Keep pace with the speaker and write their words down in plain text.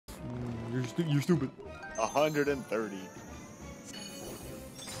You're stupid. 130.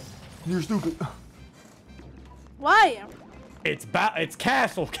 You're stupid. Why? It's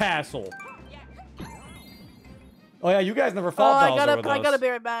castle. Oh yeah, you guys never fought Bowser with us. I gotta be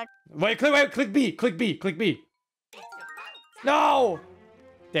right back. Wait, click B. No!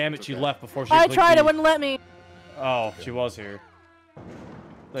 Damn it, she left before she I clicked tried, B. it wouldn't let me. Oh, she was here.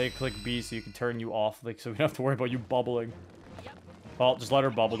 Like, click B so you can turn you off, like, so we don't have to worry about you bubbling. Well, just let her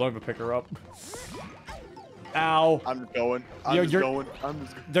bubble, don't even pick her up. Ow. I'm just going.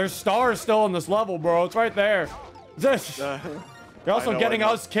 There's stars still in this level, bro. It's right there. You're also getting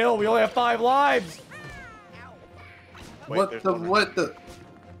us killed. We only have 5 lives. Wait, what the?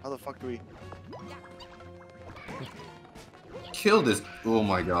 How the fuck do we kill this? Oh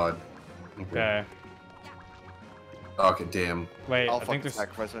my god. Okay. Okay, damn. Wait, I'll I think there's...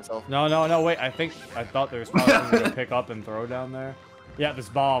 sacrifice myself. No, wait. I thought there was probably something to pick up and throw down there. Yeah, this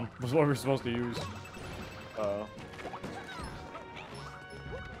bomb was what we were supposed to use. Uh-oh.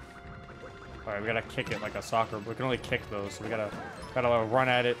 Alright, we gotta kick it like a soccer. We can only kick those, so we gotta run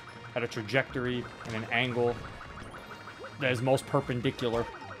at it at a trajectory and an angle that is most perpendicular.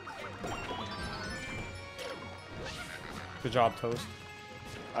 Good job, Toast.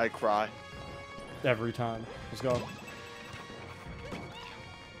 I cry. Every time. Let's go.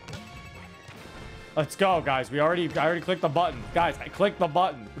 Let's go, guys. I already clicked the button. Guys, I clicked the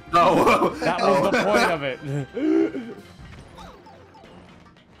button. No. That was the point of it.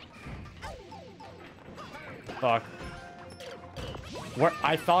 Fuck. Where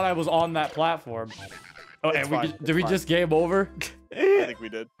I thought I was on that platform. Oh, and did we just game over? I think we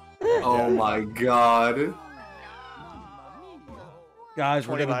did. Oh my god. Guys,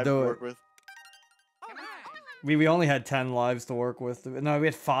 we're gonna do it. We only had 10 lives to work with. No, we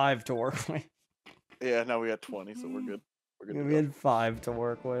had 5 to work with. Yeah, now we got 20, so we're good. We're good. We had 5 to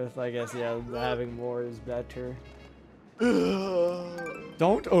work with. I guess, yeah, having more is better.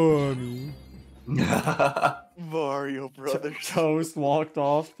 Don't me. Mario Brothers. Toast walked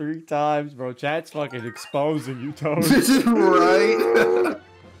off 3 times, bro. Chat's fucking exposing you, Toast. Right?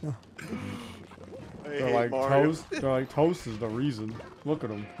 They're like, Toast is the reason. Look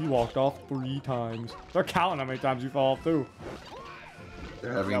at him. He walked off 3 times. They're counting how many times you fall off, too.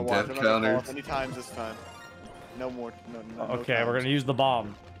 They're having death counters. Many times this time. No more. No Okay, we're gonna use the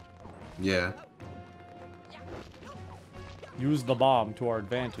bomb. Yeah. Use the bomb to our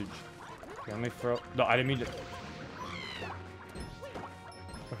advantage. Okay, let me throw... No, I didn't mean to...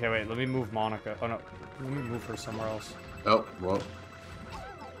 Okay, wait, let me move Monica. Oh, no. Let me move her somewhere else. Oh, well.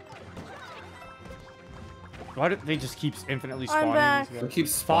 Why do they just keep infinitely spawning? I'm back. It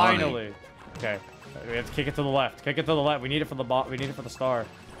keeps spawning. Finally. Okay. We have to kick it to the left. Kick it to the left. We need it for the we need it for the star.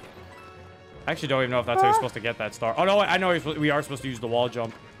 I actually don't even know if that's how you're supposed to get that star. Oh, no, wait, I know we are supposed to use the wall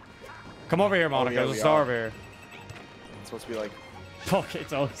jump. Come over here, Monica. There's a star over here. It's supposed to be like... Okay,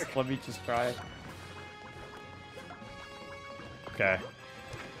 so let me just try it. Okay.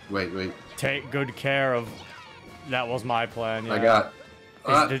 Wait. Take good care of... That was my plan, yeah. I got...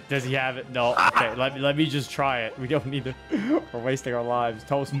 Does he have it? No. Okay, let me just try it. We don't need to... We're wasting our lives.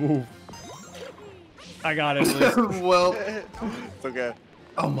 Toast, move. I got it. Well... It's okay.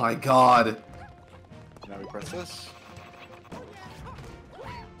 Oh my god. Now we press this.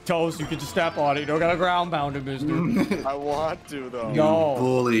 Toast, you can just step on it. You don't gotta ground pound him, mister. I want to, though. No.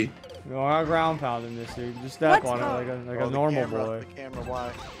 Bully. You don't gotta ground pound him, mister. You can just step on it like a normal boy. The camera,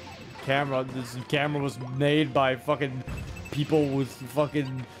 why? This camera was made by fucking people with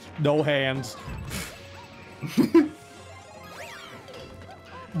fucking no hands.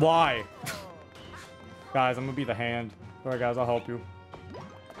 Why? Guys, I'm gonna be the hand. Alright, guys, I'll help you.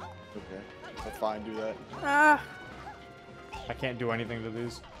 Okay, that's fine, do that. I can't do anything to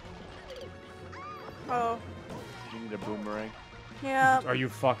these. Oh. You need a boomerang. Yeah. Are you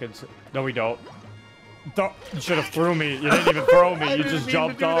fucking... No, we don't. You should have threw me. You didn't even throw me. You just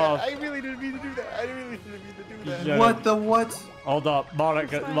jumped off. I really didn't mean to do that. I really didn't mean to do that. What the what? Hold up.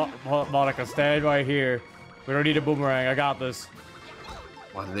 Monica, stand right here. We don't need a boomerang. I got this.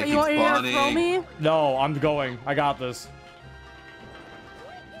 Why do they You keep want spawning? to throw me? No, I'm going. I got this.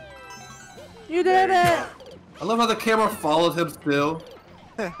 You did it! I love how the camera followed him still.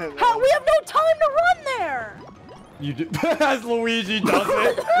 How? We have no time to run there! You do. As Luigi does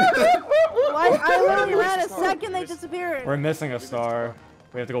it. I literally ran a second, they disappeared. We're missing a star.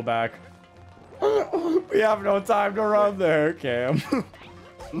 We have to go back. We have no time to run there, Cam.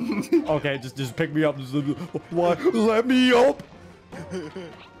 Okay, just pick me up. What? Let me up.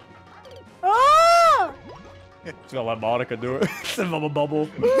 Ah! Just gonna let Monica do it. Send him a bubble.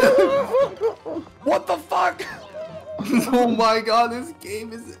 What the fuck? Oh my god, this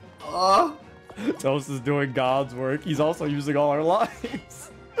game is. Toast is doing God's work. He's also using all our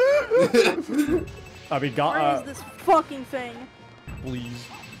lives. I mean, Where God. is this fucking thing? Please.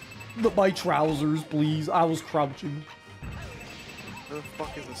 My trousers, please. I was crouching. Where the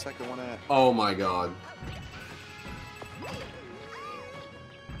fuck is the second one at? Oh my god.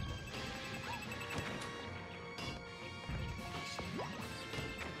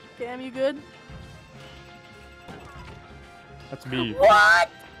 Cam, you good? That's me. What?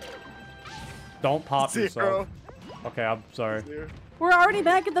 Don't pop Zero. yourself. Okay, I'm sorry. Zero. We're already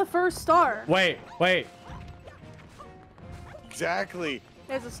back at the first star. Wait. Exactly.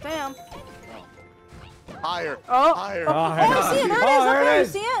 There's a stamp. Higher. Oh. Higher. Oh, I see it. There it is. Oh, Up there it there. You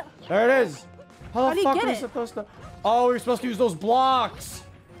is. see it? There it is. How How the do you fuck get are we it? supposed to? Oh, we're supposed to use those blocks.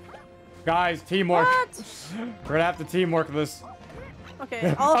 Guys, teamwork. What? We're gonna have to teamwork this.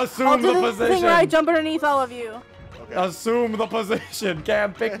 Okay, I'll Assume do the this thing where I position. jump underneath all of you. Okay. Assume the position.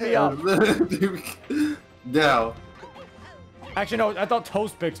 Cam, pick me up. Now. Actually, no. I thought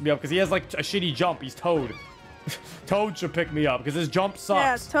Toast picks me up because he has like a shitty jump. He's Toad. Toad should pick me up because his jump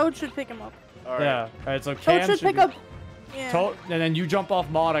Yeah, sucks. Toad should pick him up. All right. Yeah. All right. So Cam Toad should pick be- up. Yeah. Toad, and then you jump off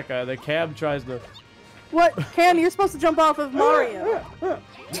Monica. Then Cam tries to. What? Cam, you're supposed to jump off of Mario.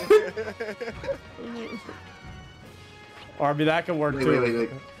 Or I mean, that can work Wait, too. wait.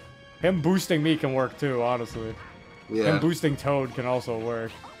 Him boosting me can work too, honestly. Yeah. Him boosting Toad can also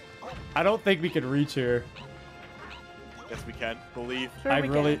work. I don't think we can reach here. Yes, we can. Believe. Sure I we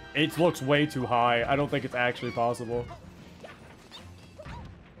really, can. it looks way too high. I don't think it's actually possible.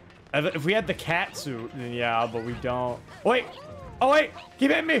 If we had the cat suit, then yeah, but we don't. Wait! Oh wait!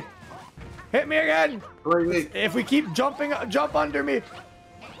 Keep hitting me! Hit me again! Wait. If we keep jumping, jump under me!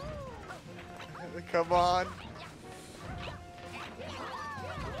 Come on.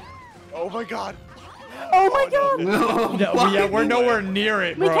 Oh my god. Oh my god! No. No, we're nowhere near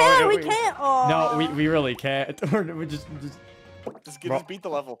it, We bro. can't! We can't! Oh. No, we really can't. we just Bro. Just beat the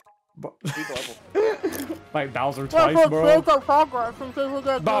level. Bro. Beat the level. like Bowser Well, twice, bro. our progress in case we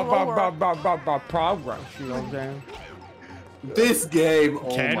get Progress, you know what I'm saying? This game.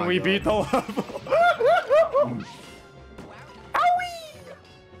 Oh Can my we God. beat the level?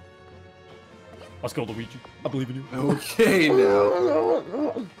 Let's go, Luigi. I believe in you. Okay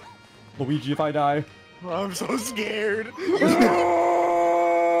now. Luigi, if I die. I'm so scared.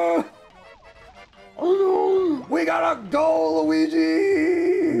 Oh no! We gotta go,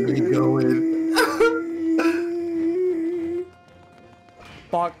 Luigi! We going.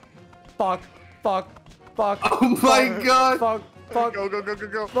 Fuck. Fuck. Fuck. Fuck. Oh my god. Fuck. Fuck. Go, go, go, go,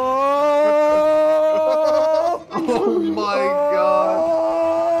 go. Oh! Oh my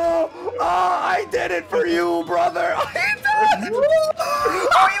god. Oh, I did it for you, brother. I did it.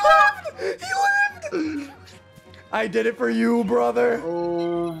 Oh, he lived. He lived. I did it for you, brother.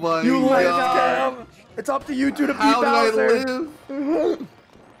 Oh my You lived, god. Cam. It's up to you two to beat How did I Bowser. live?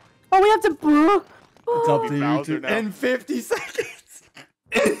 Oh, we have to. It's up to Beat you Bowser two. now. In 50 seconds.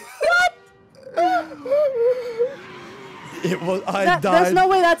 It was. I died. There's no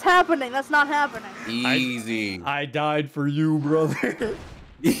way that's happening. That's not happening. Easy. I died for you, brother.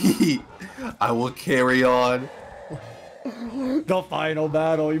 I will carry on. The final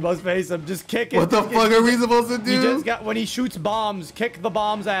battle. You must face him. Just kick it. What the fuck are we supposed to do? You just got when he shoots bombs. Kick the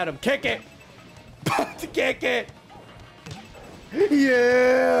bombs at him. Kick it. Kick it.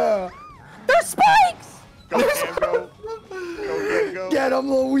 Yeah. There's spikes! Go, Cam, go. Go, go. Get him,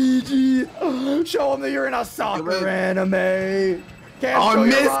 Luigi. Show him that you're in a soccer anime. Can't Oh, I show,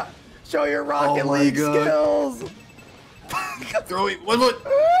 missed. show your Rocket Oh my League God. skills. Throw it. What?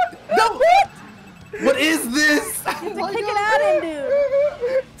 No. What is this? Kick it at him,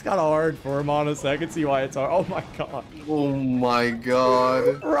 dude. It's kind of hard for him, honestly. I can see why it's hard. Oh my god. Oh my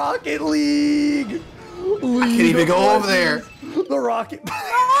god. Rocket League. I can't even go over there. The Rocket.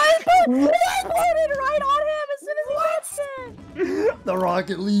 I put it right on him as soon as he touched it. The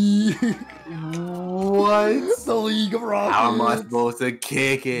Rocket League. What? The League of Rockets. How am I supposed to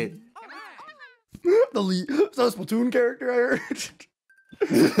kick it? The League. So Splatoon character, I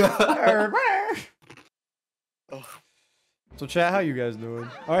heard. So chat, how you guys doing?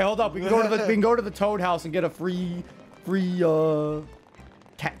 All right, hold up. We can go to the Toad House and get a free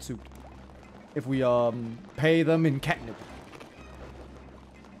cat suit if we pay them in catnip.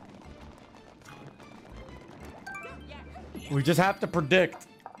 We just have to predict.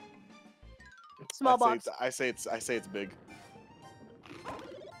 Small box. I say it's big.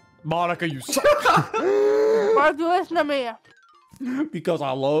 Monica, you suck. Why do you listen to me? Because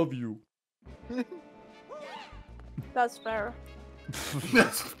I love you. That's fair.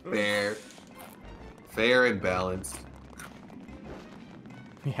 That's fair. Fair and balanced.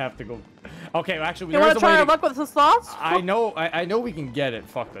 We have to go. Okay, well, actually, You want there's to a way try our to... luck with the slots? I know we can get it.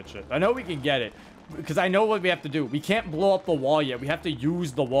 Fuck that shit. I know we can get it. Because I know what we have to do. We can't blow up the wall yet. We have to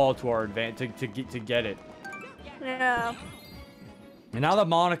use the wall to our advantage to get it. Yeah. And now that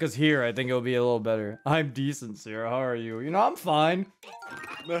Monica's here, I think it'll be a little better. I'm decent, Sarah. How are you? You know, I'm fine.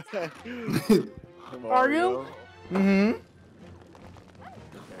 Are you? Mm-hmm.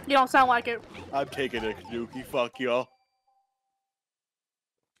 You don't sound like it. I'm taking it, Kanuki. Fuck y'all.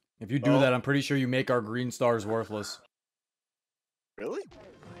 If you do that, I'm pretty sure you make our green stars worthless. Really?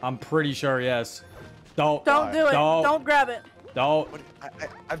 I'm pretty sure, yes. Don't Don't do it. Don't grab it. Don't. What?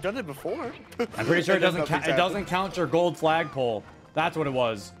 I've done it before. I'm pretty sure it doesn't Nothing's it doesn't count your gold flagpole. That's what it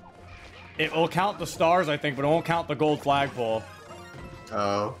was. It will count the stars, I think, but it won't count the gold flagpole.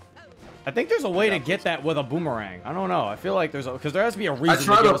 Oh. I think there's a way to get that with a boomerang. I don't know. I feel like there's a because there has to be a reason. I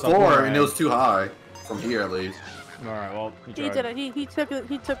tried to give us a before boomerang. and it was too high. From here at least. All right. Well, He did it. He took it.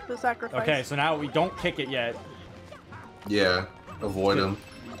 He took the sacrifice. Okay, so now we don't kick it yet. Yeah. Avoid him.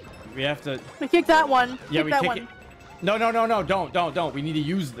 We have to. We kicked that one. Yeah, Kick we that kick one. it. No. Don't. We need to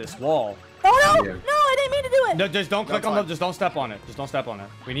use this wall. Oh no! Yeah. No, I didn't mean to do it. No, just don't click That's on the. fine. Just don't step on it. Just don't step on it.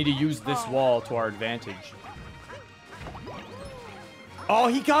 We need to use this Oh. wall to our advantage. Oh,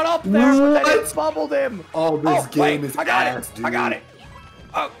 he got up there, but then it bubbled him. Oh, this game wait, is I got ass, it. dude. I got it.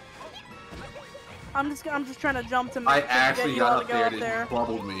 Oh, I'm just trying to jump to. I to actually get you all got to up go there and it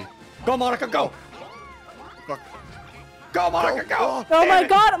bubbled me. go, Monica, go. Fuck. Go, Monica, go. Oh my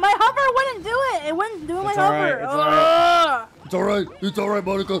god, my hover wouldn't do it. It wouldn't do my It's all right, hover. it's all right. Ugh. It's alright,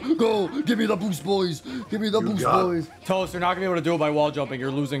 Monica. Go! Give me the boost, boys! Give me the boost, got it. boys! Toast, you're not gonna be able to do it by wall jumping.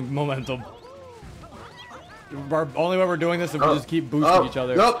 You're losing momentum. Only way we're doing this is if we just keep boosting each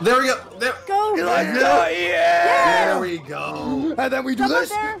other. Nope, there we go. There. Go. Yeah. There we go. And then we do Jump up this!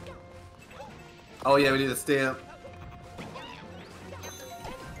 there. Oh yeah, we need a stamp.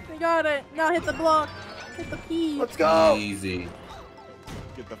 We got it. Now hit the block. Hit the P. Let's go. Easy.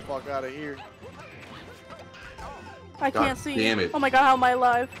 Get the fuck out of here. I God can't see. damn it. Oh my god, how am I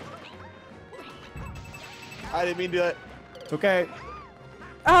alive? I didn't mean to do that. It's okay.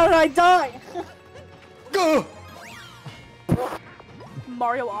 How did I die? Go.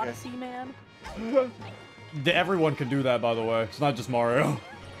 Mario Odyssey, man. Everyone can do that, by the way. It's not just Mario.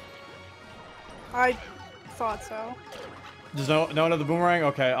 I thought so. There's no another boomerang.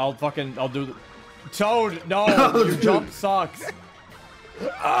 Okay, I'll do. Toad, no, your jump sucks.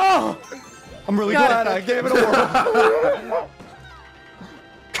 Oh, I'm really Got glad it. I gave it a whirl.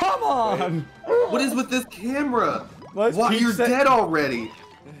 Come on. What is with this camera? Let's What? Peach You're say- dead already.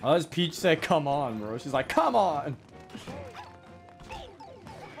 As Peach said, "Come on, bro." She's like, "Come on."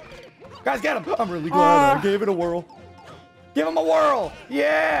 Guys, get him! I'm really glad I gave it a whirl. Give him a whirl!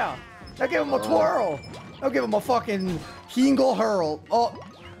 Yeah! Now give him a twirl! Now give him a fucking Hingle hurl! Oh!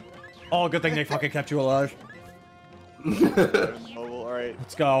 Oh, good thing they fucking kept you alive. Mobile, alright.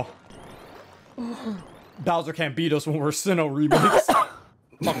 Let's go. Bowser can't beat us when we're Sinnoh remakes.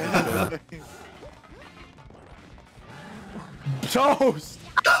 Toast!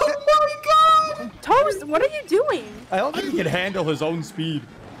 Toast, what are you doing? I don't think he can handle his own speed.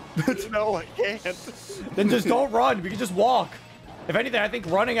 No, I can't. Then just don't run. We can just walk. If anything, I think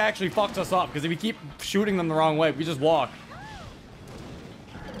running actually fucks us up because if we keep shooting them the wrong way, we just walk.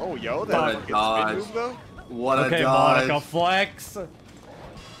 Oh, yo, What that a fucking spin dodge. move, though? What a Okay, dodge. Monica, flex.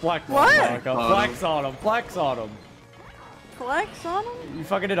 Flex on What? Monica. Flex on him. Flex on him. Flex on him? You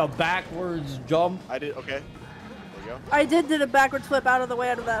fucking did a backwards jump. I did, okay. There we go. I did a backward flip out of the way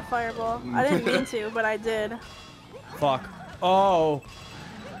out of that fireball. I didn't mean to, but I did. Fuck. Oh.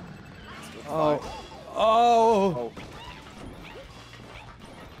 Oh. Oh.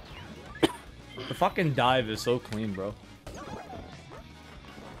 Oh, The fucking dive is so clean, bro.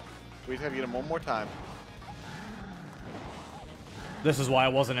 we just have to get him one more time. This is why I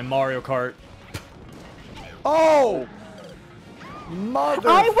wasn't in Mario Kart. Oh! Mother.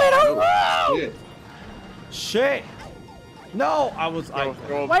 I went around! Shit. Shit. No, I was.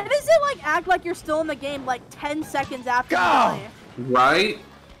 Go. Why does it like act like you're still in the game like 10 seconds after you Go! die? Right?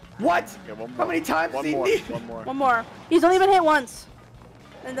 What? Okay, one How more. many times One did he more. need? One more. One more. He's only been hit once.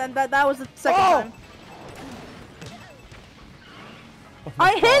 And then that was the second Oh! time.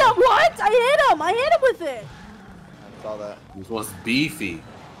 I hit him! What? I hit him! I hit him with it! I saw that. This was beefy.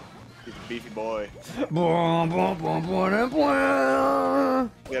 He's a beefy boy. Boom, boom, boom, boom,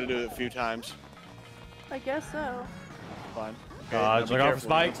 boom. We gotta do it a few times. I guess so. Fine. Okay, God, now be look out for careful.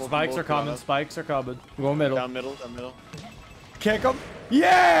 spikes. Both- Spikes both are coming. going up. Spikes are coming. Go middle. Down middle, down middle. Kick him.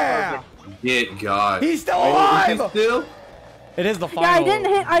 Yeah! Get God. He's still Wait, is he alive! still? It is the final. Yeah, I didn't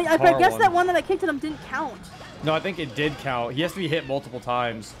hit. I car guess one. that one that I kicked at him didn't count. No, I think it did count. He has to be hit multiple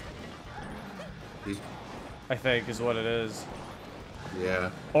times. I think is what it is. Yeah.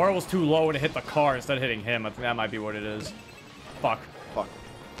 Or it was too low and it hit the car instead of hitting him. I think that might be what it is. Fuck. Fuck.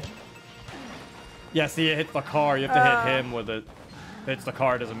 Yeah, see, it hits the car. You have to hit him with it. If it's the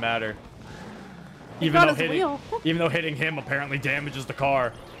car, it doesn't matter. Even though hitting him apparently damages the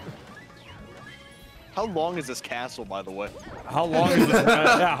car. How long is this castle, by the way? How long is this?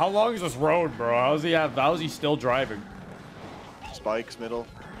 Yeah, how long is this road, bro? How is he still driving? Spikes, middle.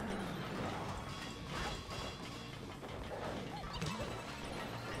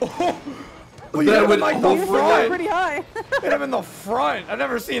 Well, you hit him in, like, the You're front. pretty high. Hit him in the front. I've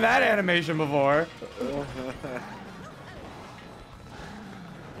never seen that animation before.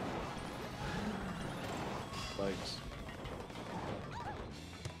 Spikes.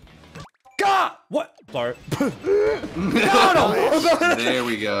 God! What? Sorry. Got him! There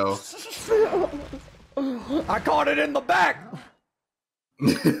we go. I caught it in the back.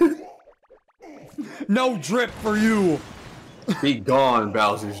 No drip for you. Be gone,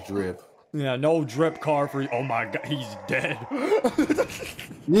 Bowser's drip. Yeah, no drip car for you. Oh my god, he's dead.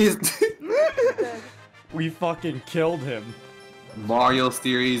 We fucking killed him. Mario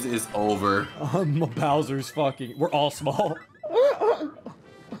series is over. Bowser's fucking. We're all small.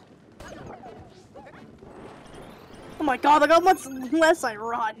 Oh my god, look how much less I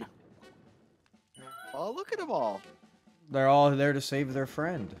run. Oh, look at them all. They're all there to save their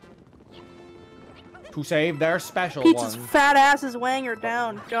friend. To save their special Peach's one. fat ass is weighing her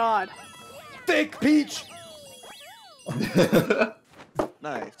down. God. Thick Peach!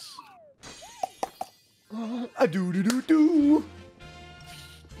 Nice. A do do do do.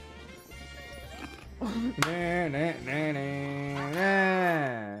 Na na na na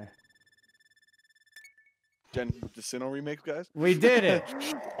na. Gen the Sinnoh remake, guys. We did it.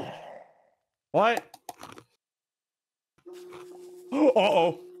 What?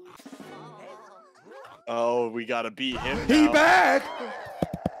 Uh-oh. Oh, we gotta beat him He now. back!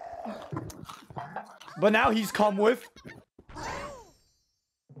 But now he's come with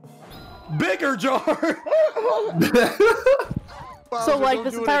bigger jar. So like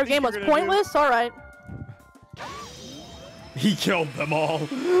this entire game was pointless? Alright. He killed them all.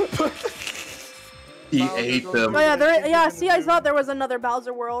 He ate them. Oh yeah, see I thought there was another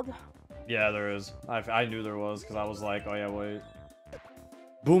Bowser world. Yeah, there is. I knew there was because I was like, oh yeah, wait.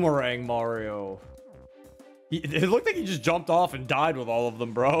 Boomerang Mario. It looked like he just jumped off and died with all of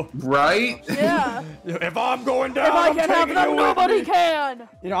them, bro. Right? Yeah. If I'm going down, If I I'm can have taking them, you with nobody me. can.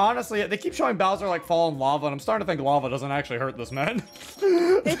 You know, honestly, they keep showing Bowser like fall in lava, and I'm starting to think lava doesn't actually hurt this man.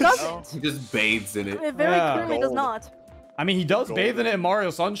 It doesn't. He just bathes in it. It very Yeah. clearly does Gold. not. I mean, he does bathe in it in Mario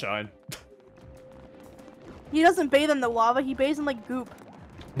Sunshine. He doesn't bathe in the lava, he bathes in like goop.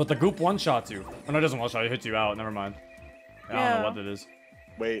 But the goop one-shots you. Oh, no, it doesn't one-shot, it hits you out. Never mind. I don't know what it is.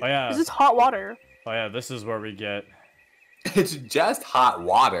 Wait. Oh, yeah. This is hot water. Oh, yeah, this is where we get... It's just hot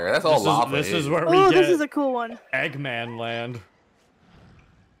water. That's all lava This is where we Oh, get this is a cool one. Eggman Land.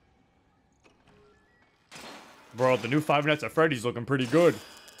 Bro, the new Five Nights at Freddy's looking pretty good.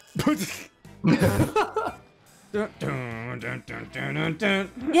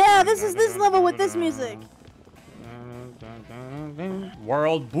 Yeah, this is this level with this music.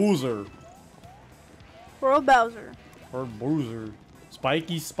 World Boozer. World Bowser. World Boozer.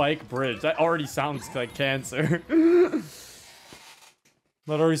 Spiky Spike Bridge. That already sounds like cancer.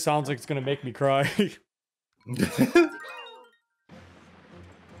 That already sounds like it's gonna make me cry.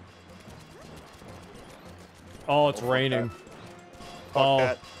 Oh, it's raining. Oh,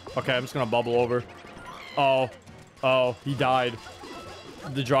 that. okay. I'm just gonna bubble over. Oh, he died.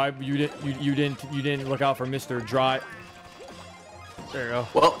 The dry. You didn't look out for Mr. Dry. There you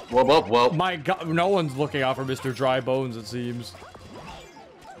go. Well. My God, no one's looking out for Mr. Dry Bones. It seems.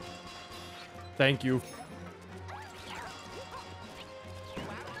 Thank you.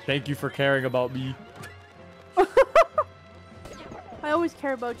 Thank you for caring about me. I always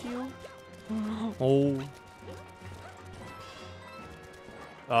care about you. Oh.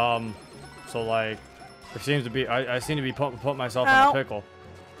 So like, there seems to be, I seem to be put myself in a pickle.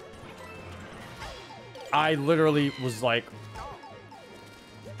 I literally was like,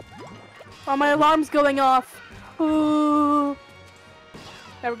 Oh, my alarm's going off. Ooh.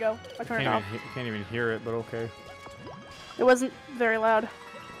 There we go. I turned it off. can't even hear it, but okay. It wasn't very loud.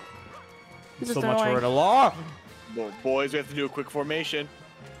 It's So just much for annoying. an alarm. Well, boys, we have to do a quick formation.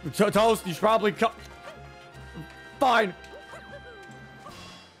 Toast, you should probably cut. Fine.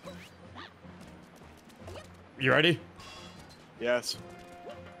 You ready? Yes.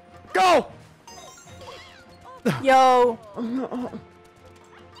 Go! Yo.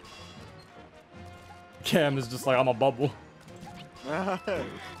 Cam is just like, I'm a bubble. I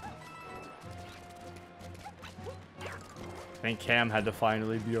think Cam had to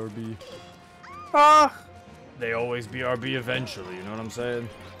finally BRB. Ah. They always BRB eventually, you know what I'm saying?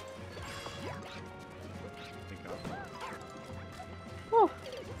 Whew.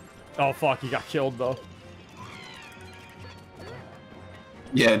 Oh fuck, he got killed though.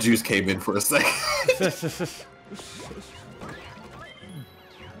 Yeah, Juice came in for a second.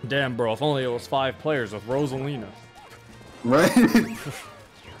 Damn, bro, if only it was 5 players with Rosalina. Right?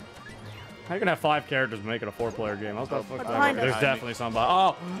 How you gonna have 5 characters and make it a 4-player game? How's that fucked Behind up? us. There's definitely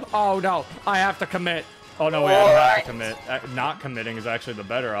somebody. Oh no, I have to commit. Oh no, wait, I don't have to commit. Not committing is actually the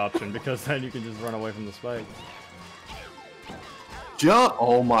better option because then you can just run away from the spike. Jump!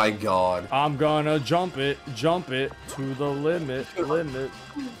 Oh my god. I'm gonna jump it to the limit.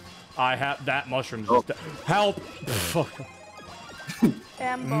 I have that mushroom's just help.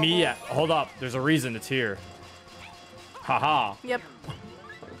 Damn Mia, hold up. There's a reason it's here. Haha. Yep.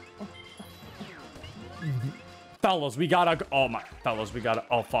 Fellas, we gotta. Oh my, fellas, we gotta.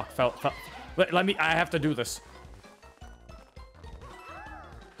 Oh fuck, let me. I have to do this.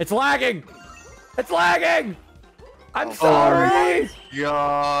 It's lagging. It's lagging. I'm sorry.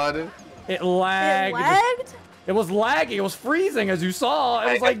 God. It lagged. It lagged? It was lagging. It was freezing, as you saw.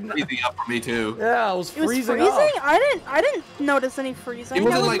 It was like freezing up for me too. yeah, it was It was freezing. freezing? Up. I didn't notice any freezing. It I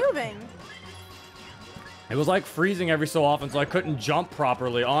wasn't was like- moving. It was like freezing every so often, so I couldn't jump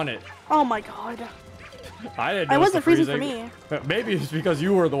properly on it. Oh my god. I didn't. I notice wasn't the freezing for me. But maybe it's because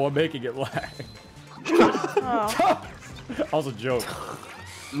you were the one making it lag. Oh. That was a joke.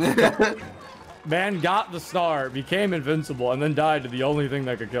 Man got the star, became invincible, and then died to the only thing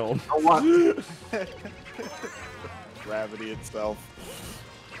that could kill him. Gravity itself.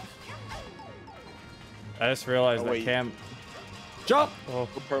 I just realized Oh, that wait. Cam. Jump! Oh,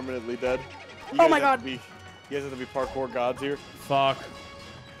 We're permanently dead. You Oh guys my have god. to be- you guys have to be parkour gods here. fuck.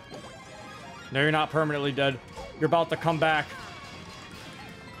 No, you're not permanently dead. You're about to come back.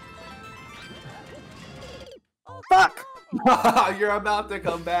 Fuck! You're about to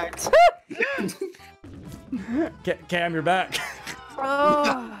come back. Cam, you're back.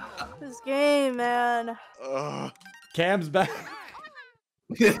 Oh, this game, man. Ugh. Cam's back.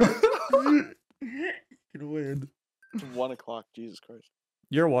 Get away. It's 1 o'clock. Jesus Christ.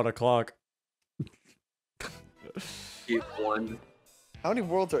 You're 1 o'clock. Keep one. How many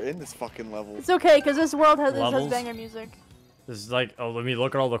worlds are in this fucking level? It's okay, because this world has Levels? banger music. This is like, oh, let me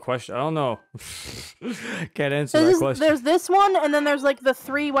look at all the questions. I don't know. Can't answer that question. There's this one, and then there's like the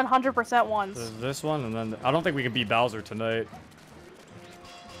 3 100% ones. There's this one, and then I don't think we can beat Bowser tonight,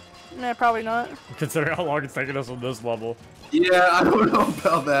 Nah, probably not. considering how long it's taking us on this level. Yeah, I don't know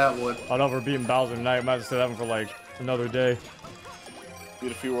about that one. I don't know if we're beating Bowser tonight. I might have to stay that one for like another day.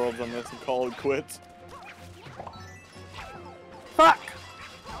 Beat a few worlds on this and call it quits. Fuck!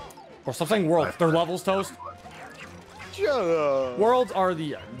 Or stop saying worlds. They're levels, Toast. Shut up. Worlds are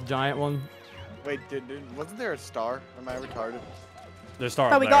the giant one. Wait, wasn't there a star? Am I retarded? The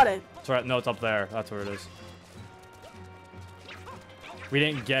star. Oh, up we there. got it. It's right. No, it's up there. That's where it is. We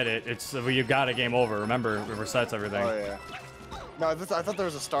didn't get it. It's we got a game over. Remember, it resets everything. Oh yeah. No, I thought there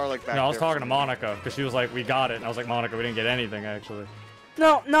was a star like back No, I was there. talking to Monica because she was like, "We got it," and I was like, "Monica, we didn't get anything actually."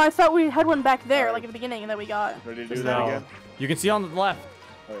 No, I thought we had one back there, like at the beginning, that we got. Ready to do No. that again? You can see on the left.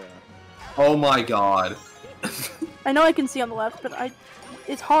 Oh yeah. Oh my god. I know I can see on the left, but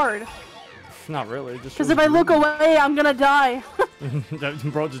it's hard. Not really. Just Because if I look away, I'm gonna die.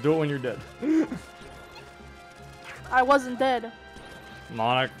 bro, just do it when you're dead. I wasn't dead.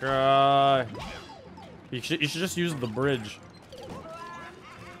 Monica, you should just use the bridge.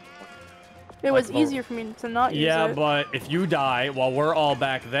 It was Like, easier for me to not use Yeah, it. but if you die while we're all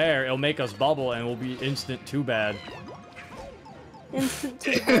back there, it'll make us bubble and we'll be instant too bad. Instant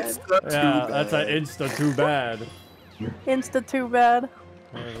too It's bad. not too Yeah, that's an bad. insta too bad. Insta too bad.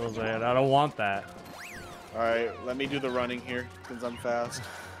 That's what I'm saying. I don't want that. All right, let me do the running here since I'm fast.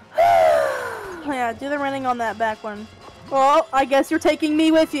 Yeah, do the running on that back one. Well, I guess you're taking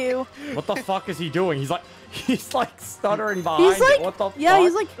me with you. What the fuck is he doing? He's like stuttering behind He's like, it. What the fuck? yeah,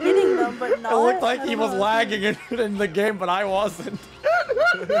 he's like hitting them, but not. It looked like I he don't was know. lagging in the game, but I wasn't.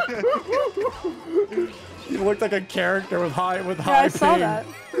 He looked like a character with high Yeah, high I saw ping. that.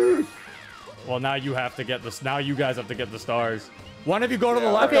 Well, now you have to get this. Now you guys have to get the stars. One of you go to the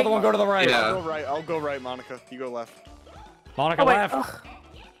Yeah, left, the okay. other one go to the right. Yeah. I'll go right. I'll go right, Monica. You go left. Monica Oh, wait. left. Ugh.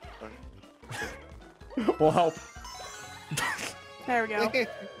 Will help. There we go.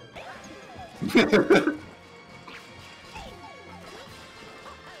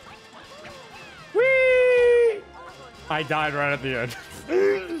 Whee! I died right at the end.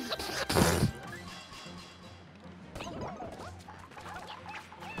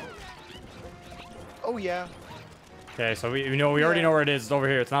 Oh yeah. Okay, so we already know where it is. It's over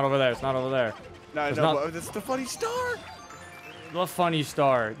here. It's not over there. It's not over there. No, It's no, not- but it's the funny star. The funny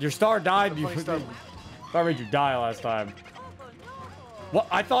star. Your star died. The funny star. I made you die last time. What?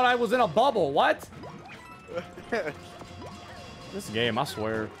 I thought I was in a bubble. What? This game, I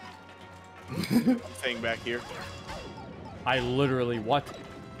swear. Thing back here. I literally what?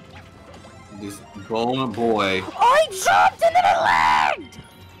 This bone boy. I jumped and then I lagged!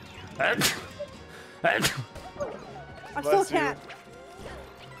 I'm still Bless you. cat.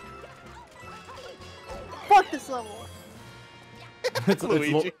 Fuck this level. It's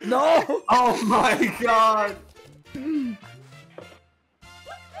Luigi. no! Oh my god.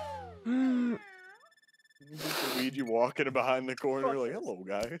 Luigi walking behind the corner like, hello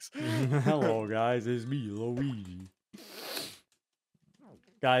guys. Hello guys, it's me, Luigi.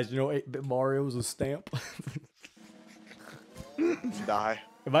 Guys, you know 8-bit Mario is a stamp? Die.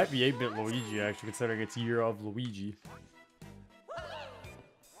 It might be 8-bit Luigi actually, considering it's Year of Luigi.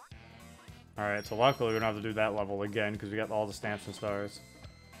 Alright, so luckily we don't have to do that level again because we got all the stamps and stars.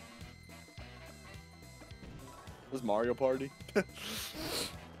 This is Mario Party.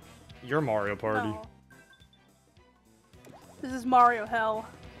 Your Mario Party. No. This is Mario Hell.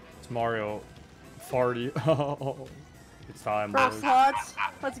 It's Mario Farty. Oh, it's time, Bro, boys. slots.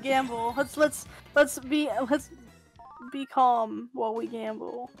 Let's gamble. Let's be calm while we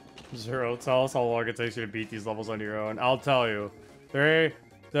gamble. Zero, tell us how long it takes you to beat these levels on your own. I'll tell you. 3,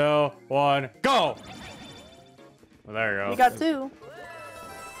 2, 1, go! Well, there you go. We got 2.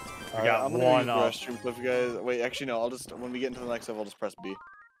 We got I'm gonna one use the up. restroom. So if you guys, wait, actually no. I'll just when we get into the next level, I'll just press B,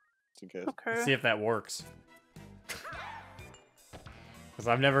 just in case. Okay. Let's see if that works. Because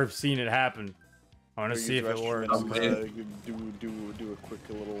I've never seen it happen. I want to Or see use if the it restroom works. and, Okay. do a quick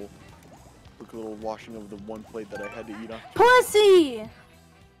little washing of the one plate that I had to eat on. Pussy!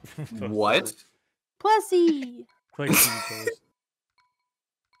 What? Pussy! Click details.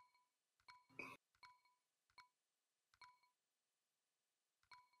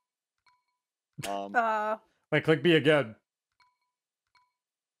 Wait, click B again.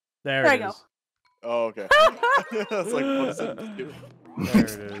 There There it you go. is. Oh, okay. That's like, what does it do? There it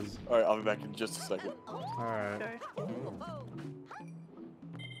is. All right, I'll be back in just a second. Alright. Okay.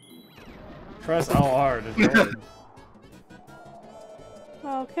 Press LR to join.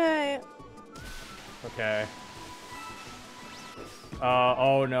 Okay. Okay.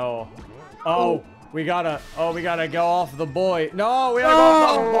 Oh no. Oh, we gotta go off the boy. No, we gotta go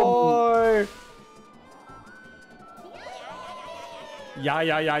off the boy. Yeah.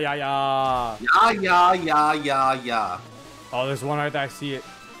 Yeah. Oh, there's one right there. I see it.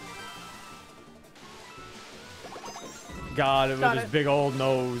 God, it with Got his it. big old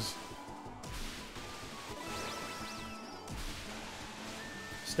nose.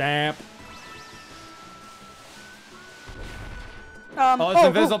 Stamp. Oh, it's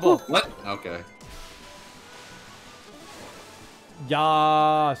invisible. What? Okay.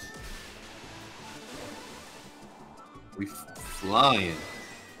 Yas. We flying.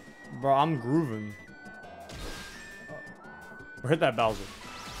 Bro, I'm grooving. Hit that Bowser.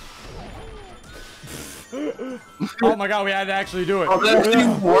 Oh my god, we had to actually do it. Oh, that actually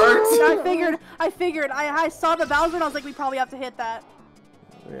worked. I figured. I saw the Bowser and I was like, we probably have to hit that.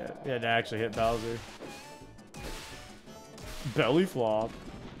 Yeah, we had to actually hit Bowser. Belly flop.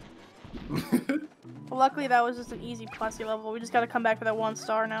 Well, luckily that was just an easy Plessy level. We just gotta come back for that 1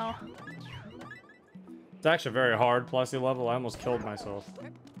 star now. It's actually a very hard Plessy level. I almost killed myself.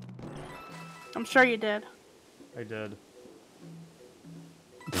 I'm sure you did. I did.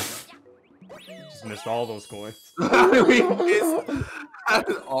 Just missed all those coins. We missed. How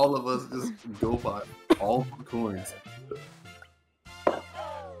did all of us just go by all the coins? I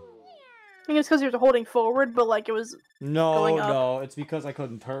think it's because you were holding forward, but like it was. No, Going up. no, it's because I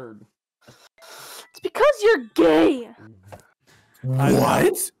couldn't turn. It's because you're gay.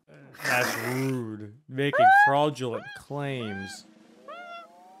 What? That's rude. Making fraudulent claims.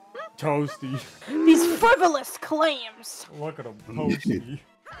 Toasty. These frivolous claims. Look at him, Toasty.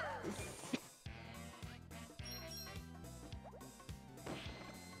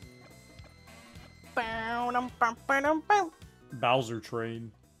 Bowser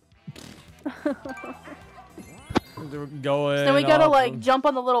train. They're going. Then we gotta off like of- jump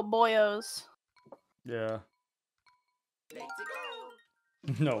on the little boyos. Yeah.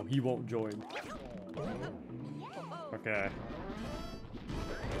 No, he won't join. Okay.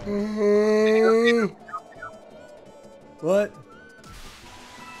 What?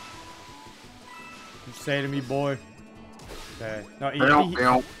 You say to me, boy. Okay. No,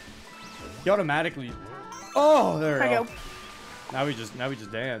 he automatically. Oh, there we There you go. go. Now we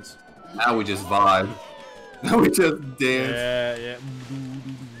just dance. Now we just vibe. Now we just dance. Yeah, yeah.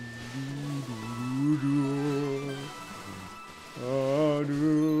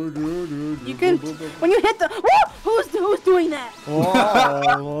 You can when you hit the who's doing that?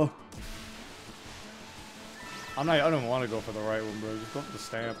 Oh. I don't want to go for the right one, bro. Just go for the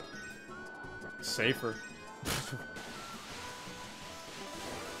stamp. Safer.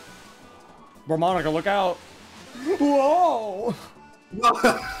 Bro, Monica, look out! Whoa!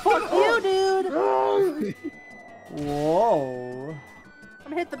 Fuck you, dude! Whoa!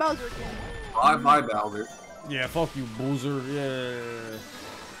 I'm gonna hit the Bowser again. Bye, Bowser. Yeah, fuck you, boozer. Yeah.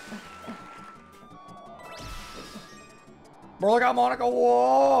 Bro, look out, Monica!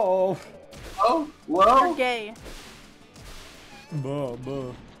 Whoa! Oh, You're well. gay. Buh.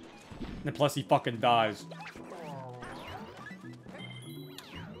 And plus, he fucking dies.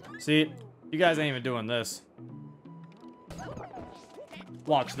 See, you guys ain't even doing this.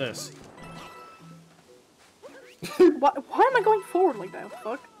 Watch this. Why am I going forward like that?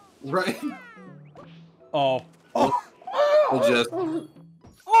 Fuck. Right. Oh. We'll just.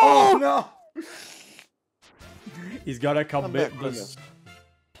 Oh no! He's gotta commit back, this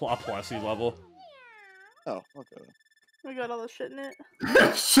Plessy level. Oh, okay. We got all this shit in it.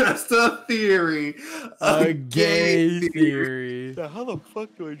 It's just a theory. A gay theory. Now, how the fuck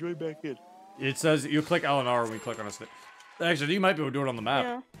do I join back in? It says you click L and R when we click on a stick. Actually, you might be able to do it on the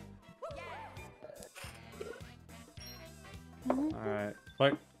map. Yeah. Alright.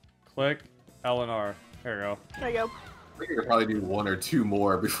 Click L and R. There you go. There you go. I think we could probably do one or two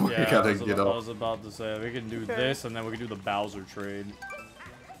more before Yeah, we I gotta was get about- I off. was about to say, we can do Okay. this and then we can do the Bowser trade.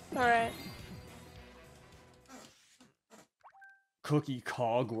 Alright. Cookie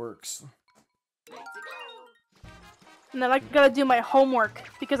Cogworks. And then I gotta do my homework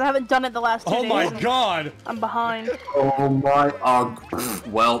because I haven't done it the last 2 Oh days. my and god! I'm behind. Oh my.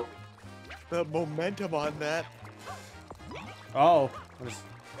 Well. The momentum on that. Oh.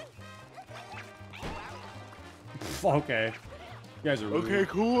 Okay. You guys are rude. Okay,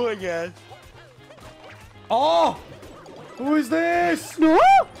 cool, I guess. Oh! Who is this? No!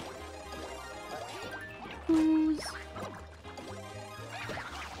 Who's...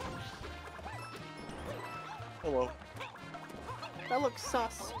 Hello. That looks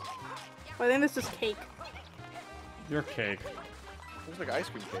sus. I think this is cake. Your cake. Looks like ice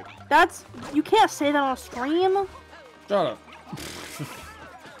cream cake. That's... You can't say that on a stream. Shut up.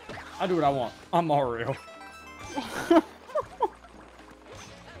 I do what I want. I'm Mario.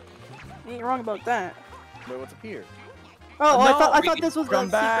 Ain't wrong about that. Wait, what's up here? Oh, No, I thought this was the come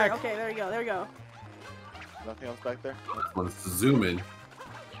back. secret. Okay, there you go, there you go. Nothing else back there? Let's zoom in.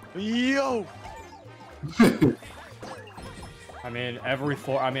 Yo! I mean, to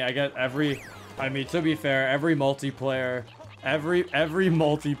be fair, every multiplayer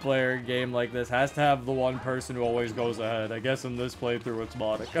game like this has to have the one person who always goes ahead. I guess in this playthrough it's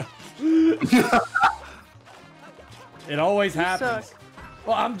Monica. It always happens. suck.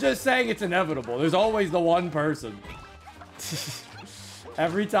 Well, I'm just saying it's inevitable. There's always the one person.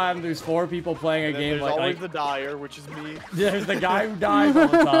 Every time there's 4 people playing a And then game there's always like the dyer, which is me. there's the guy who dies all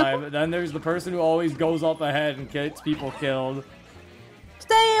the time. Then there's the person who always goes up ahead and gets people killed.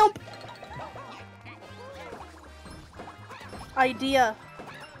 Stamp! Idea.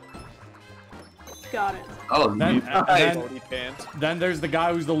 Got it. Oh, Then- you and guys. then- Already pants. Then there's the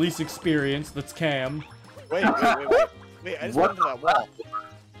guy who's the least experienced. That's Cam. Wait, I just What went into that wall.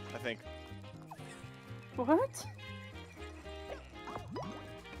 I think. What?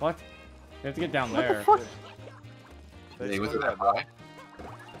 What? You have to get down What there. the fuck? I Hey, just was went it into that that guy?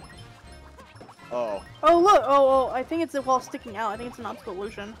 Oh, Oh, look. Oh, I think it's a wall sticking out. I think it's an obstacle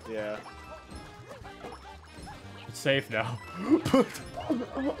illusion. yeah. It's safe now.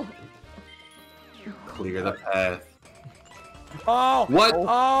 Clear the path. Oh! What?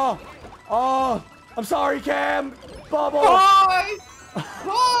 Oh! I'm sorry, Cam! Bubble! Why?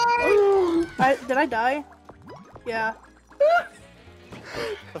 Why? Did I die? Yeah.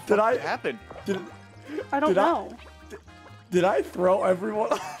 The fuck Did I- happen? I don't Did I- know. Did I throw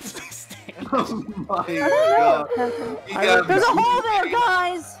everyone off the stand? Oh my I don't god. know. You got There's a me. hole there,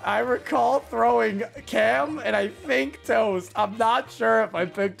 guys! I recall throwing Cam and I think Toast. I'm not sure if I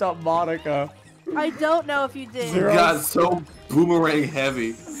picked up Monica. I don't know if you did. Zero. You got so boomerang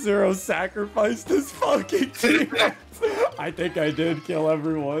heavy. Zero sacrificed his fucking teammates. I think I did kill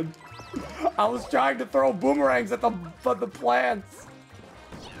everyone. I was trying to throw boomerangs at the plants.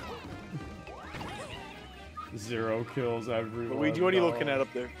 Zero kills everyone. Luigi, what are you no. looking at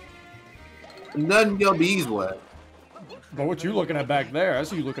up there? None of your bees wet. But what you looking at back there? I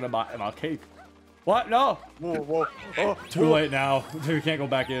see you looking at my cake. What? No. Whoa, whoa. Oh, Too late now. We can't go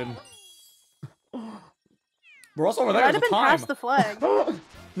back in. We're also over there. Might There's have a been time. past the flag.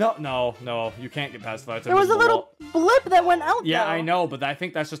 No. You can't get past the flag. It's There was a invisible little blip that went out. Yeah, though. I know, but I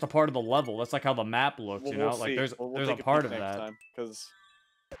think that's just a part of the level. That's like how the map looks, you know? We'll Like see. there's We'll there's a take part peek of next that. time, 'cause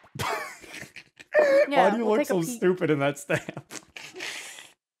Yeah, Why do you we'll look take a so peek. stupid in that stamp?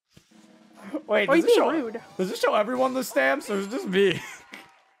 Wait, Or does you it, being show, rude. does it show everyone the stamps, or is it just me?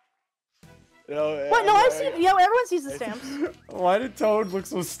 What? No, I've seen. Yeah, everyone sees the stamps. Why did Toad look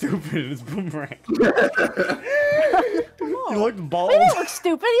so stupid in his boomerang? He looked bald. He didn't look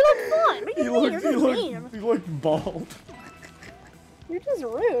stupid. He looked fun. What do He you mean? looked, You're he just looked, mean. he looked bald. You're just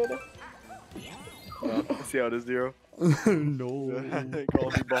rude. See how it is, Zero? No.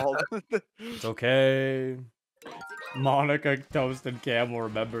 Call me bald. It's okay. Monica, Toast, and Cam will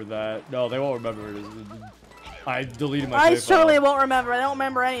remember that. No, they won't remember it. I deleted my I save file. surely won't remember. I don't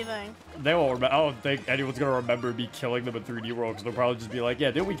remember anything. They won't remember. I don't think anyone's gonna remember me killing them in 3D World, because they'll probably just be like, yeah,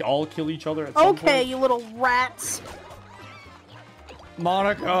 didn't we all kill each other at some Okay, point? you little rats.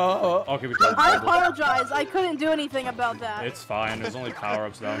 Monica! Okay, we killed I Bubble. apologize. I couldn't do anything about that. It's fine. There's only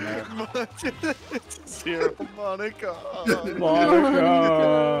power-ups down there. Zero, Monica.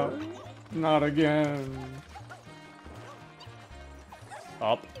 Monica! Not again.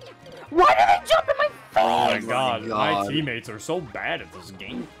 Up. Why did they jump in my face? Oh my god, my God. teammates are so bad at this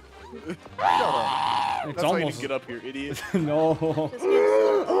game. Shut up. It's That's why you almost didn't get up here, idiot. no. This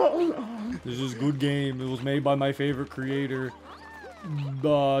game's This is a good game. It was made by my favorite creator,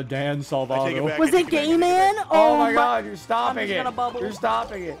 Dan Salvato. back. Was it Gay Man? Oh my god, you're I'm stopping just it. gonna bubble. You're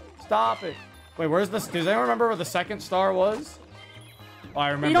stopping it. Stop it. Wait, where's this? Does anyone remember where the second star was? Oh, I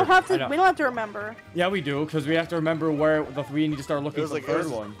remember. We don't have I to. know. We don't have to remember. Yeah, we do, because we have to remember where we need to start looking was for like- the it third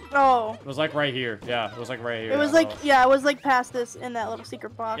was- one. Oh, It was like right here. Yeah, it was like right here. it was so- like yeah, it was like past this in that little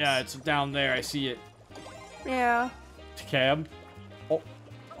secret box. Yeah, it's down there. I see it. Yeah. Cam. Oh,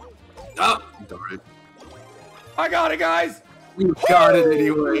 Oh, darn it. I got it, guys. We got it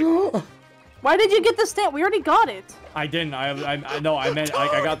anyway. Why did you get the stamp? We already got it. I didn't. I no. I meant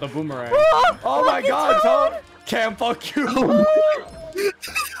like I got the boomerang. Oh, Oh my look, it's god, Toad. Toad! Cam, fuck you.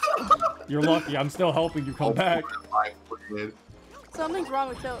 You're lucky. I'm still helping you come back. Something's wrong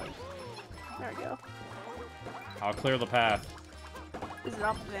with Toad. There we go. I'll clear the path. Is it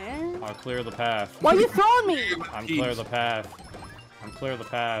up there? I'll clear the path. Why are you throwing me? I'm clear the path. I'm clear the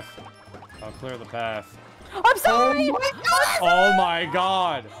path. I'll clear the path. I'm sorry. Oh my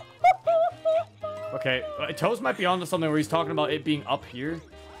god. Okay, Toast might be onto something where he's talking about it being up here.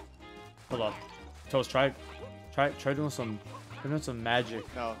 Hold up. Toast, try doing some magic.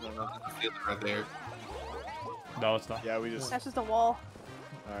 No. Right there. No, it's not. Yeah, we just. That's just a wall.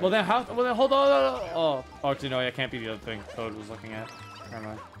 Well then hold on. Oh, actually no, it can't be the other thing Toad was looking at. Never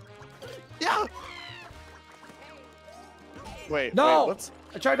mind. Yeah. Wait. No! Wait, what's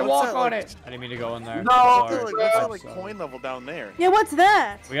I tried to what's walk that, on like- it. I didn't mean to go in there. No! Sorry. what's that I'm like sorry. coin level down there? Yeah, what's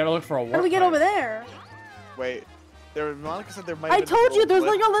that? We gotta look for a warp How do we get pipe. over there? Wait. Monica said there might. I have been told you, there's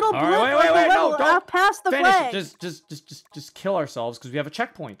blip. like a little All blip right, like wait, a no, level don't past the Finish flag. it. Just kill ourselves because we have a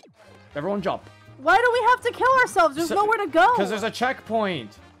checkpoint. Everyone jump. Why do we have to kill ourselves? There's So- nowhere to go. Because there's a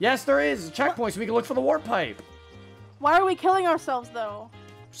checkpoint. Yes, there is a checkpoint, so we can look for the warp pipe. Why are we killing ourselves though?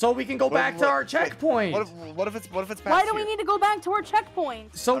 So we can go back to our checkpoint. What if it's past Why do we here? need to go back to our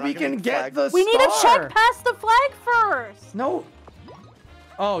checkpoint? So I'm we not gonna can make get flag. the We need to star. check past the flag first. No.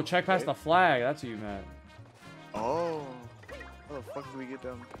 Oh, check past Wait. the flag. That's what you meant. Oh. How the fuck did we get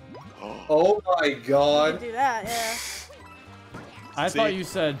down? Oh my We god. can do that, yeah. I See? thought you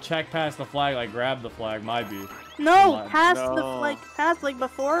said check past the flag, like grab the flag. Might be. No, on. past the No. past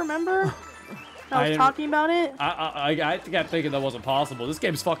before. Remember? I was didn't- talking about it. I think I'm thinking that wasn't possible. This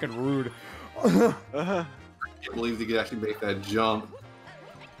game's fucking rude. Uh-huh. I can't believe they could actually make that jump.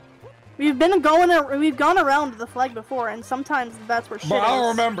 We've gone around the flag before, and sometimes that's where shit But I don't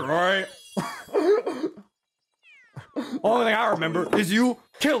is. remember, alright? Only thing I remember is you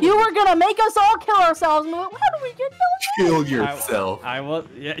killed You me. were gonna make us all kill ourselves. How do we get Kill yourself. I was,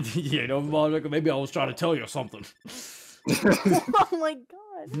 yeah, you know, Monica, maybe I was trying to tell you something. Oh my god.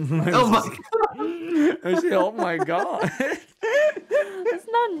 Oh my god. I said, oh my god. It's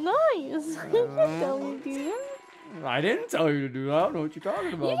not nice. You can't tell me to do that. I didn't tell you to do that. I don't know what you're talking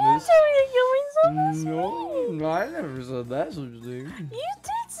You about, didn't miss. tell me to kill myself. That's No, mean. no, I never said that such a thing. You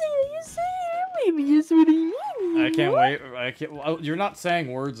did say that. You said it. Maybe you said what I mean. I can't wait. I can't. Well, you're not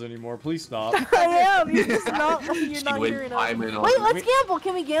saying words anymore. Please stop. I am. You're just not. You're She not went hearing us. climbing on Wait, the- let's gamble.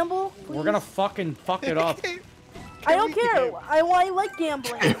 Can we gamble? We're gonna fucking fuck it up. I don't care. I like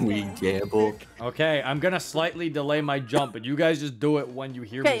gambling. Can we gamble? Okay, I'm gonna slightly delay my jump, but you guys just do it when you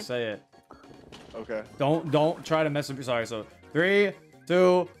hear me Okay. say it. Okay. Don't try to mess with me. Sorry. So 3,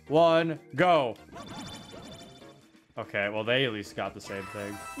 2, 1, go. Okay, well, they at least got the same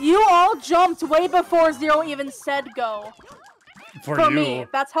thing. You all jumped way before Zero even said go. For For you. me.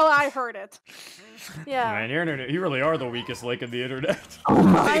 That's how I heard it. Yeah. Man, your internet, you really are the weakest link in the internet.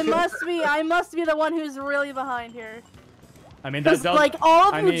 I must be the one who's really behind here. I mean, that Because, does... like, all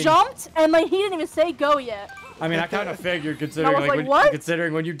of I you mean- jumped, and, like, he didn't even say go yet. I mean, I kind of figured, considering, I was like, when, what?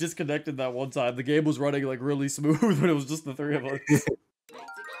 considering when you disconnected that one time, the game was running, like, really smooth when it was just the three of us.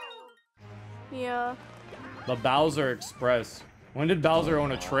 Yeah. The Bowser Express. When did Bowser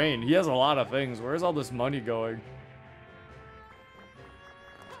own a train? He has a lot of things. Where's all this money going?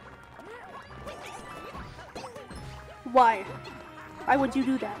 Why? Why would you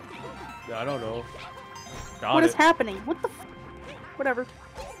do that? I don't know. Got What it. is happening? What the f- Whatever.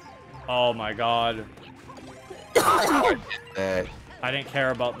 Oh my god. That. I didn't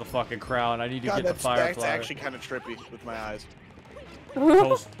care about the fucking crown. I need to God, get the that's firefly. actually kind of trippy with my eyes.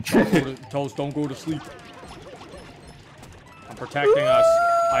 Toast, Toast, don't go to sleep. I'm protecting us.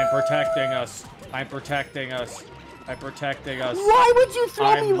 I'm protecting us. I'm protecting us. I'm protecting us. Why would you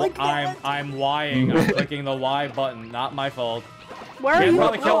throw me like that? I'm Ying. I'm clicking the Y button. Not my fault. Where are Yeah, you?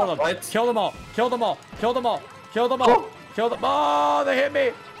 probably kill them. What? Kill them all. Kill them all. Kill them all. Kill them all. Kill them. Oh, they hit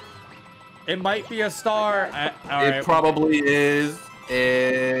me. It might be a star. All It right. probably is.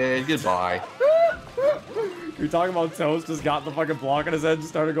 And goodbye. You're talking about Toast just got the fucking block in his head and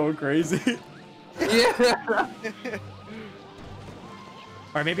started going crazy. Yeah.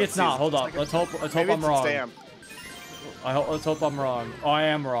 Or maybe it's not. Hold up. Let's hope. Let's hope Maybe I'm it's a wrong. stamp. Let's hope I'm wrong. Oh, I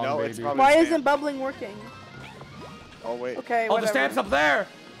am wrong, No, baby. it's probably Why a isn't stamp. bubbling working? Oh wait. Okay, Oh, whatever. the stamp's up there.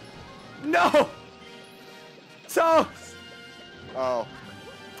 No. Toast. Oh.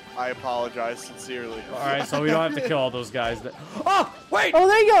 I apologize sincerely. All right, so we don't have to kill all those guys. That... Oh, wait. Oh,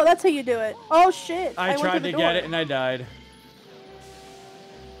 there you go. That's how you do it. Oh shit! I went tried through to the get door. it and I died.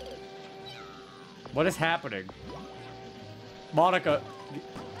 What is happening? Monica.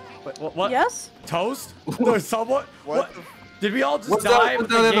 What? Yes. Toast? There's someone. What? Did we all just What's die? that- But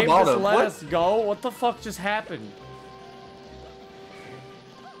what's the that at the game just bottom? let What? us go? What the fuck just happened?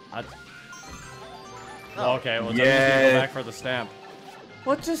 Oh. Okay, well, yeah. Yeah. Go back for the stamp.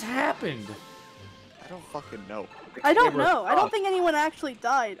 What just happened? I don't fucking know. I don't know. I don't think anyone actually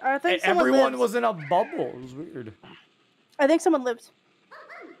died. I think someone Everyone lived. was in a bubble. It was weird. I think someone lived.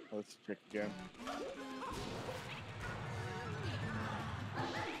 Let's check again.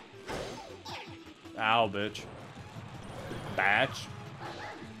 Ow, bitch. Batch.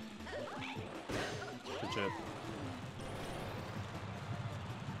 Good shit.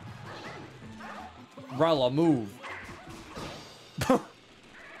 Rella, move.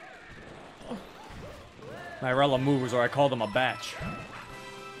 My Rella moves, or I call them a batch.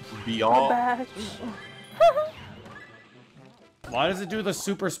 Beyond. Batch. Why does it do the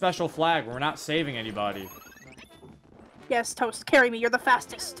super special flag? We're not saving anybody. Yes, Toast, carry me. You're the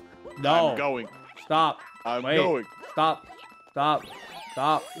fastest. No. I'm going. Stop. I'm Wait. going. Stop. Stop.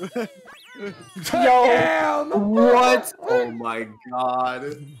 Stop. Yo. What? Oh my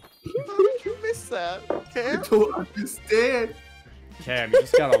god. You missed that. I Okay. don't understand. Cam, you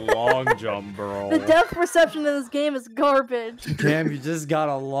just got a long jump, bro. The depth perception in this game is garbage. Cam, you just got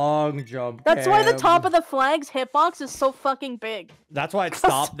a long jump. That's why the Cam. top of the flag's hitbox is so fucking big. That's why it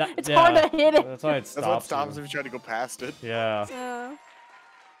stopped. That, It's yeah. hard to hit it. That's why it That's what stopped. stops if you try to go past it. Yeah. Yeah.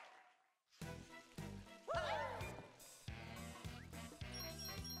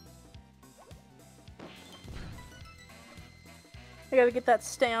 I gotta get that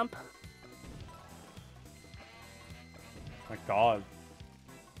stamp. My God.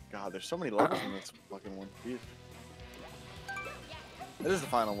 God, there's so many levels in this fucking one. Jeez. It is the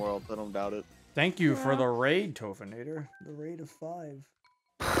final world, I don't doubt it. Thank you for Yeah. the raid, Tofinator. The raid of 5.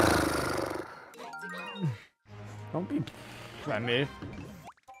 Don't be at me,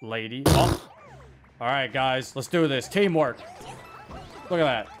 lady. Oh. All right, guys, let's do this. Teamwork. Look at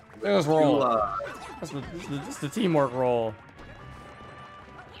that. Look at this roll. That's the teamwork roll.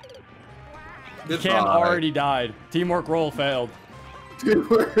 Cam already died. Teamwork roll failed.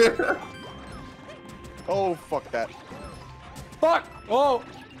 Oh, fuck that. Fuck! Oh!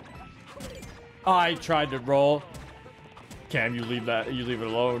 I tried to roll. Cam, you leave that. You leave it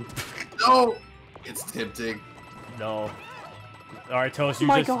alone. No! It's tempting. No. All right, Toast. You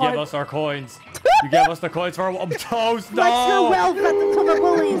My just God. give us our coins. You gave us the coins for our Toast. No. Flex your wealth at the to the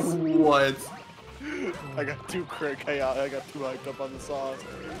bullies. What? I got too chaotic. I got too hyped up on the sauce.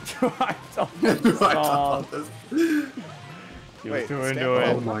 I don't I know. thought this. He was Wait, too stand into up.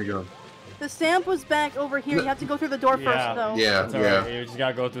 it. Oh my god. The stamp was back over here. You have to go through the door Yeah. first, though. Yeah, It's all yeah. right. You just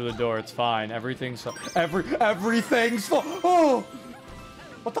gotta go through the door. It's fine. Everything's everything's fine. Oh.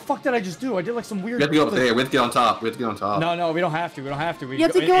 What the fuck did I just do? I did like some weird. We have to go up there. We have to get on top. We have to get on top. No, we don't have to. We don't have to. We You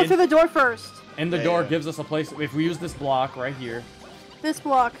have to go through the door first. And the door gives us a place. If we use this block right here. This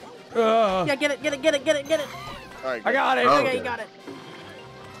block. Yeah, get it. All right, I got it. Oh. Okay, you got it.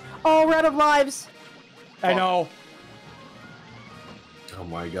 Oh, we're out of lives. I know. Oh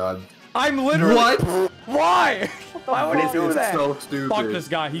my god. I'm literally. What? Why? Why would he do It's that? so stupid. Fuck this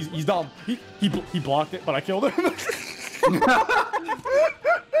guy. He's dumb. He blocked it, but I killed him.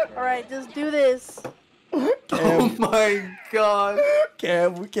 All right, just do this. Oh my god.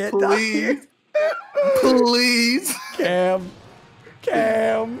 Cam, we can't Please. Please. Cam.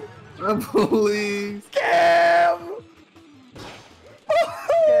 Okay. Cam.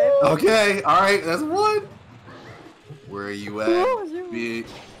 Okay, alright, that's one. Where are you Oh, is at? it- Big.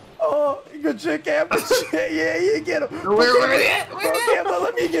 Oh, good shit, Cam. Good shit. Yeah, you get him. Where is it? Cam,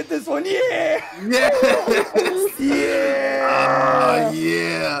 let me get this one. Yeah. Yes!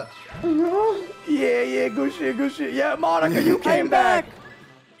 Yeah. Yeah! Yeah, good shit. Yeah, Monica, you came I'm back.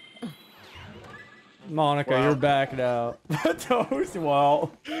 Monica, Wow. you're back now. Toast,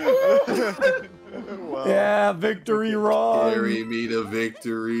 well. Well, Yeah, victory run. Carry me to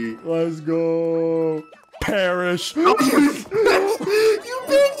victory. Let's go. Perish. You bitch!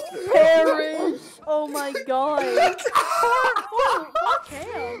 Perish. Oh my god.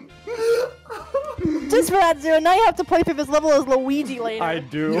 Cam. Just for that, Zero, now you have to play through this level as Luigi later. I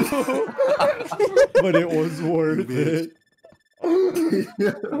do. But it was worth it.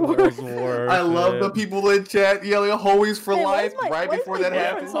 It was worth I love it. the people in chat yelling "Homies for Hey, why life" is my- right why is before my that boyfriend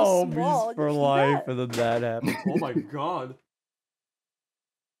happens. so Oh, small? beast for Did you see life, that? and then that happened. Oh my god.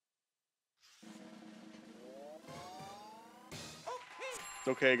 it's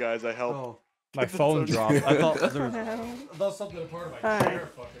okay, guys. I helped. Oh, my phone dropped. I thought there was, No. I thought something a part of my Alright. chair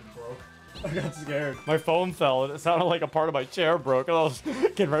fucking broke. I got scared. My phone fell and it sounded like a part of my chair broke. And I was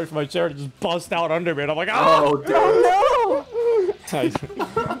getting ready for my chair to just bust out under me. And I'm like, Oh, oh! damn. No!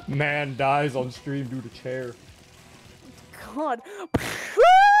 Man dies on stream due to chair. God.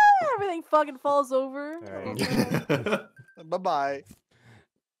 Everything fucking falls over. Bye bye.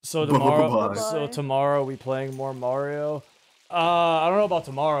 So tomorrow, Bye-bye. tomorrow we playing more Mario. I don't know about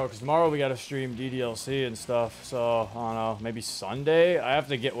tomorrow because tomorrow we gotta stream DDLC and stuff. So I don't know, maybe Sunday. I have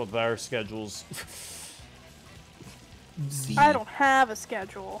to get with their schedules. I don't have a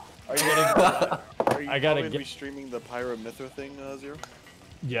schedule. Are you gonna I gotta probably get- be streaming the Pyra Mithra thing, Zero?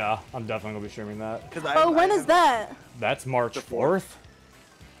 Yeah, I'm definitely gonna be streaming that. Oh, when is that? That's March The 4th. 4th.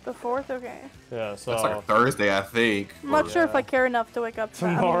 The 4th? Okay. Yeah, so That's like a Thursday, I think. I'm not sure if Yeah. I care enough to wake up to that. I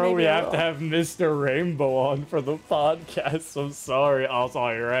mean, tomorrow we maybe I have will. to have Mr. Rainbow on for the podcast. I'm sorry. Oh,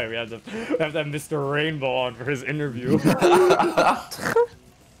 sorry, you're right. We have to have Mr. Rainbow on for his interview.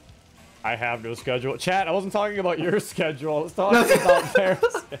 I have no schedule. Chat, I wasn't talking about your schedule. I was talking about theirs.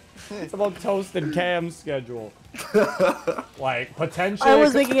 It's about Toast and Cam's schedule. Like, potentially... I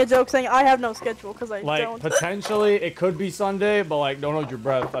was making a joke saying I have no schedule because I Like, don't. potentially, it could be Sunday, but, like, don't hold your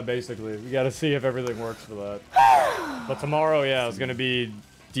breath, basically. We gotta see if everything works for that. But tomorrow, yeah, it's gonna be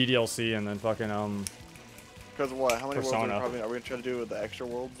DDLC and then fucking, Because what? How many worlds Persona. are we gonna try to do with the extra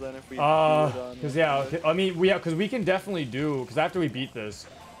worlds then? If we do it on Cause yeah, Sunday? I mean, because we can definitely do, cause after we beat this,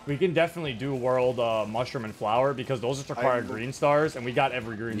 we can definitely do World Mushroom and Flower because those just require I'm- green stars, and we got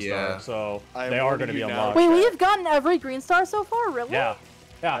every green Yeah. star, so I am they are warning gonna be you now. unlocked. Wait, we have gotten every green star so far? Really? Yeah,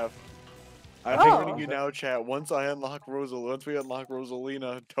 yeah. I'm Oh. warning you now, chat. Once we unlock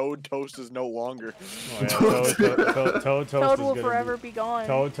Rosalina, Toad Toast is no longer. Oh, yeah. Toad Toast Toad is will gonna forever be gone.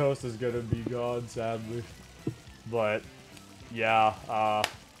 Toad Toast is gonna be gone, sadly. But yeah,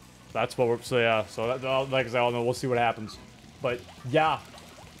 that's what we're. So yeah, so that, like I said, I don't know. We'll see what happens. But yeah,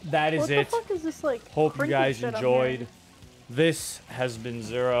 that is What it. the fuck is this like? Hope you crinkle guys shit I'm enjoyed. hearing? This has been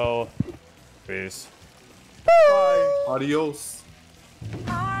Zero. Peace. Bye. Adios.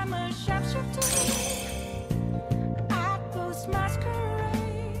 I'm a sharpshooter.